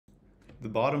The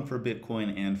bottom for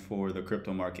Bitcoin and for the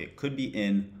crypto market could be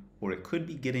in, or it could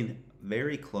be getting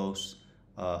very close.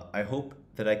 I hope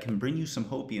that I can bring you some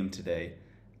hopium today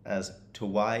as to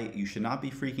why you should not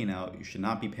be freaking out, you should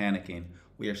not be panicking.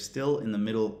 We are still in the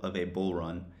middle of a bull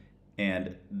run,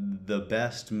 and the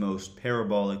best, most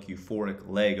parabolic, euphoric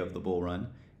leg of the bull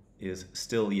run is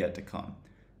still yet to come.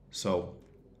 So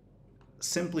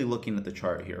simply looking at the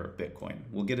chart here of Bitcoin,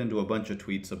 we'll get into a bunch of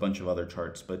tweets, a bunch of other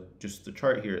charts, but just the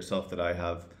chart here itself that I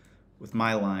have with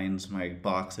my lines, my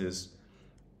boxes,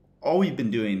 all we've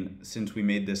been doing since we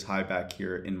made this high back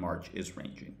here in March is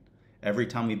ranging. Every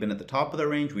time we've been at the top of the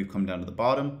range, we've come down to the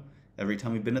bottom. Every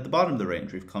time we've been at the bottom of the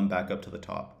range, we've come back up to the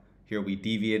top. Here we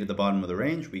deviated the bottom of the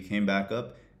range, we came back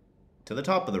up to the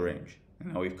top of the range,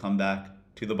 and now we've come back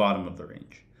to the bottom of the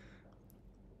range.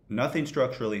 Nothing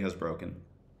structurally has broken.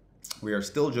 We are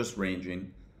still just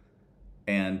ranging,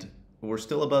 and we're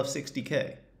still above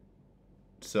 60K.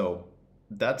 So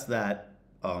that's that.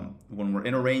 When we're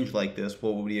in a range like this,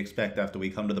 what would we expect after we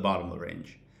come to the bottom of the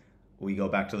range? We go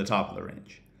back to the top of the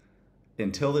range.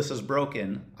 Until this is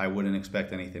broken, I wouldn't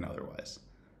expect anything otherwise.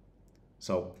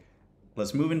 So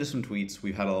let's move into some tweets.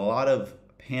 We've had a lot of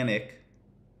panic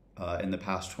in the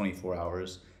past 24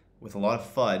 hours with a lot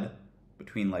of FUD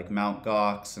between like Mt.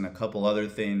 Gox and a couple other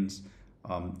things.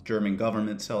 German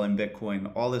government selling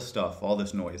Bitcoin, all this stuff, all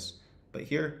this noise. But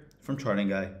here from Charting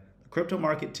Guy, the crypto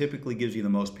market typically gives you the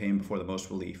most pain before the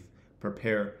most relief.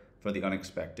 Prepare for the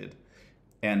unexpected.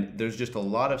 And there's just a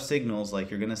lot of signals like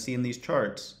you're going to see in these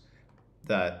charts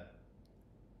that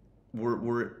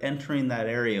we're entering that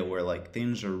area where like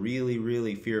things are really,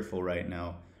 really fearful right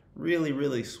now. Really,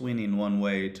 really swinging one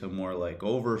way to more like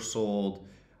oversold,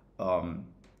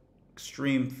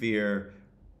 extreme fear.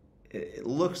 It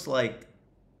looks like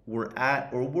we're at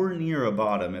or we're near a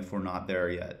bottom if we're not there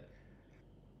yet.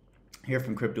 Here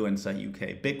from Crypto Insight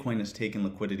UK, Bitcoin has taken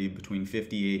liquidity between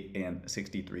 58 and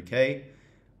 63K.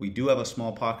 We do have a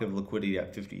small pocket of liquidity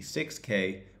at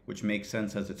 56K, which makes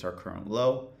sense as it's our current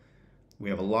low. We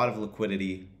have a lot of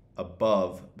liquidity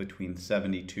above between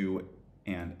 72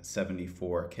 and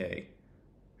 74K,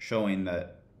 showing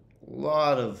that a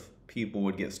lot of people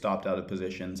would get stopped out of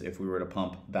positions if we were to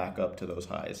pump back up to those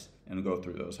highs and go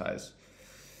through those highs.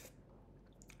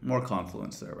 More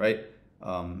confluence there, right?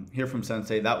 Here from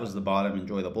Sensei, that was the bottom.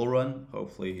 Enjoy the bull run.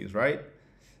 Hopefully he's right.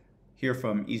 Here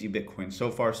from Easy Bitcoin, so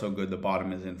far so good. The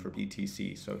bottom is in for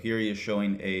BTC. So here he is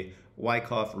showing a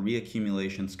Wyckoff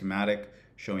reaccumulation schematic,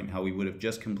 showing how we would have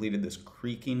just completed this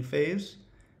creaking phase.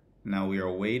 Now we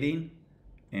are waiting,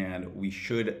 and we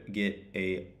should get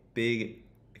a big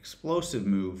explosive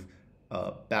move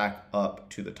back up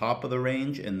to the top of the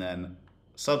range, and then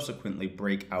subsequently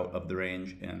break out of the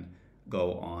range and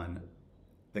go on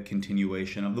the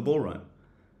continuation of the bull run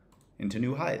into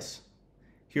new highs.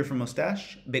 Here from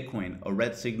Mustache, Bitcoin, a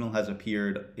red signal has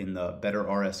appeared in the better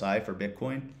RSI for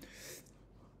Bitcoin.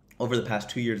 Over the past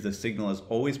 2 years, this signal has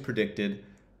always predicted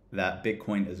that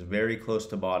Bitcoin is very close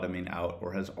to bottoming out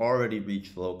or has already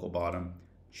reached the local bottom.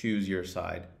 Choose your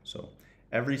side. So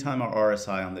every time our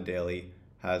RSI on the daily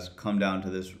has come down to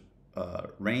this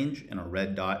range and a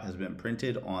red dot has been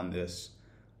printed on this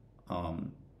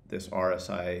this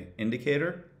RSI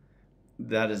indicator,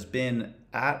 that has been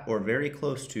at or very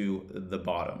close to the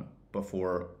bottom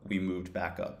before we moved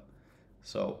back up.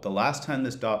 So the last time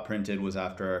this dot printed was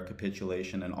after our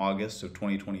capitulation in August of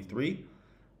 2023.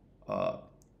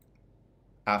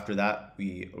 After that,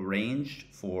 we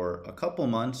ranged for a couple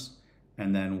months,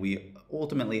 and then we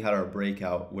ultimately had our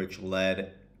breakout, which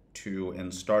led to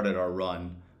and started our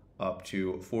run up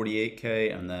to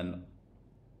 48K, and then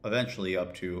eventually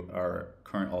up to our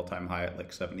current all-time high at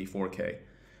like 74K.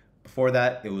 Before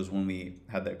that, it was when we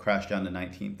had that crash down to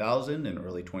 19,000 in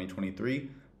early 2023,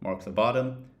 marked the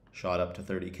bottom, shot up to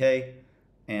 30K,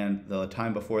 and the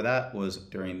time before that was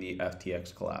during the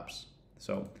FTX collapse.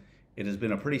 So it has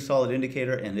been a pretty solid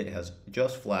indicator, and it has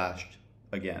just flashed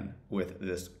again with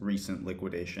this recent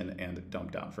liquidation and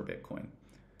dump down for Bitcoin.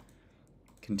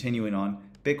 Continuing on,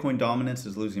 Bitcoin dominance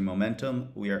is losing momentum.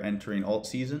 We are entering alt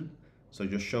season. So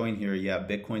just showing here, yeah,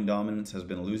 Bitcoin dominance has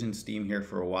been losing steam here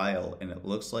for a while, and it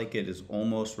looks like it is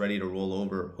almost ready to roll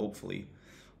over, hopefully.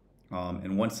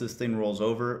 And once this thing rolls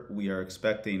over, we are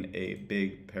expecting a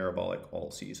big parabolic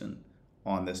alt season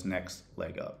on this next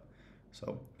leg up.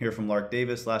 So here from Lark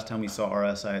Davis, last time we saw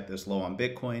RSI at this low on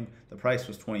Bitcoin, the price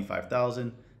was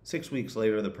 25,000. 6 weeks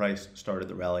later, the price started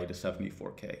the rally to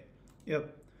 74K.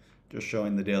 Yep, just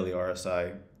showing the daily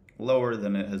RSI lower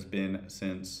than it has been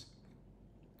since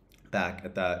back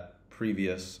at that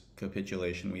previous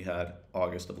capitulation we had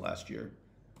August of last year.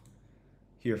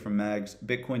 Here from Mags,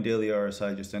 Bitcoin daily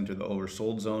RSI just entered the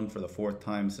oversold zone for the fourth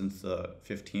time since the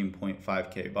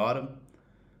 15.5K bottom.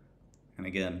 And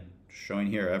again, showing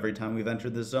here, every time we've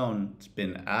entered this zone, it's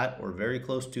been at or very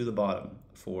close to the bottom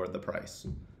for the price.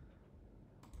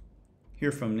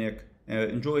 Here from Nick,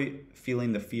 enjoy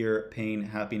feeling the fear, pain,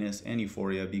 happiness, and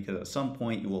euphoria because at some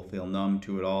point you will feel numb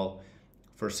to it all.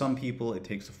 For some people, it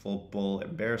takes a full bull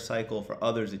and bear cycle. For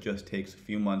others, it just takes a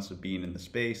few months of being in the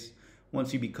space.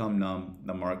 Once you become numb,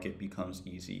 the market becomes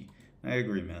easy. I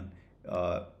agree, man.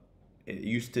 It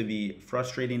used to be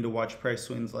frustrating to watch price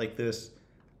swings like this.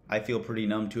 I feel pretty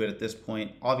numb to it at this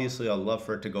point. Obviously, I'd love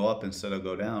for it to go up instead of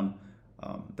go down.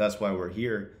 That's why we're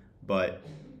here. But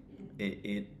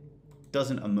it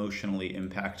doesn't emotionally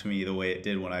impact me the way it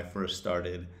did when I first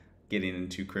started getting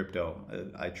into crypto.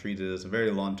 I treat it as a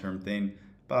very long-term thing.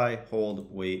 Buy,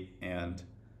 hold, wait, and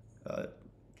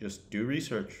just do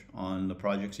research on the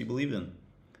projects you believe in.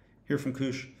 Here from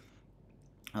Kush,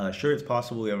 sure, it's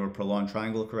possible we have a prolonged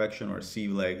triangle correction or a C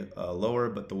leg lower,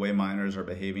 but the way miners are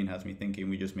behaving has me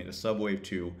thinking we just made a subwave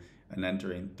 2 and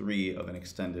entering 3 of an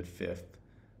extended 5th.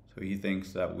 So he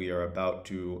thinks that we are about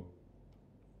to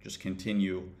just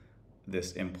continue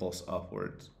this impulse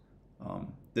upwards.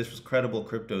 This was Credible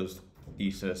Crypto's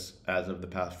thesis as of the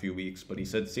past few weeks, but he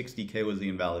said 60K was the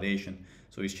invalidation.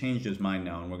 So he's changed his mind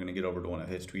now, and we're going to get over to one of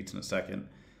his tweets in a second.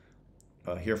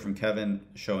 Here from Kevin,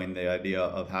 showing the idea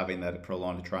of having that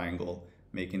prolonged triangle,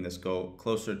 making this go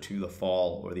closer to the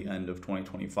fall or the end of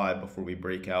 2025 before we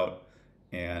break out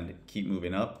and keep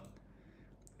moving up.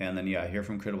 And then, yeah, here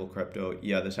from Credible Crypto,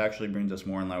 yeah, this actually brings us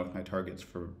more in line with my targets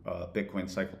for Bitcoin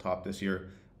cycle top this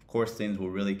year. Of course, things will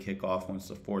really kick off once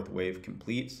the fourth wave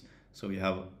completes, so we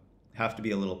have to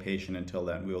be a little patient until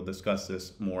then. We will discuss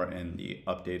this more in the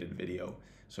updated video.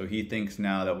 So he thinks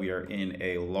now that we are in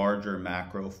a larger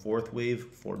macro fourth wave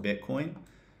for Bitcoin.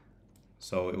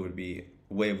 So it would be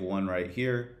wave 1 right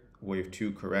here, wave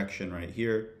 2 correction right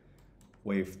here,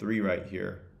 wave 3 right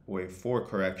here, wave 4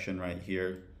 correction right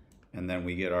here, and then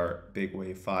we get our big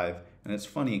wave 5. And it's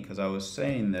funny because I was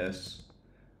saying this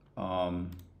a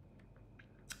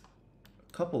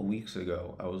couple weeks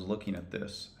ago. I was looking at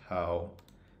this, how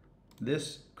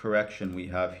this correction we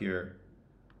have here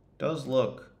does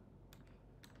look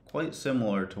quite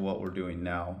similar to what we're doing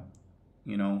now,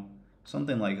 you know,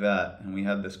 something like that. And we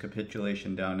had this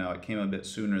capitulation down now. It came a bit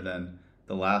sooner than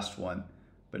the last one,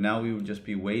 but now we would just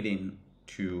be waiting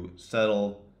to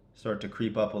settle, start to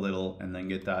creep up a little, and then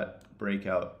get that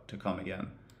breakout to come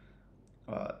again.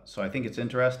 So I think it's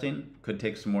interesting. Could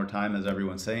take some more time, as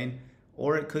everyone's saying,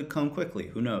 or it could come quickly.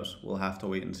 Who knows? We'll have to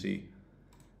wait and see.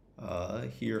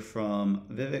 Here from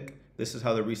Vivek, this is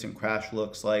how the recent crash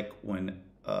looks like when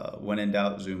in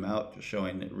doubt, zoom out, just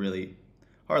showing it really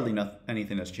hardly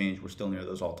anything has changed. We're still near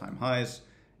those all-time highs,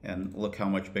 and look how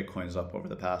much Bitcoin is up over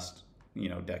the past,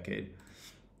 decade.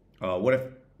 What if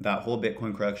that whole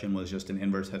Bitcoin correction was just an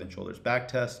inverse head and shoulders back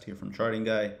test? Here from Charting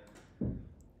Guy,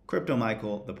 Crypto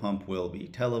Michael, the pump will be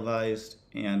televised.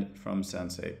 And from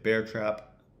Sensei, bear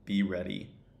trap, be ready.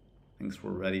 Thinks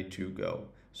we're ready to go.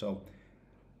 So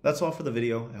that's all for the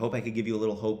video. I hope I could give you a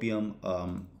little hopium,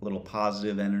 a little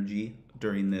positive energy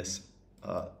during this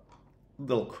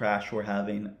little crash we're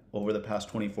having over the past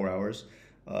 24 hours.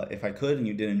 If I could and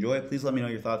you did enjoy it, please let me know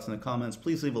your thoughts in the comments.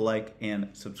 Please leave a like and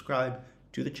subscribe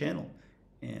to the channel.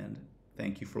 And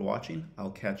thank you for watching. I'll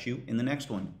catch you in the next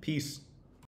one. Peace.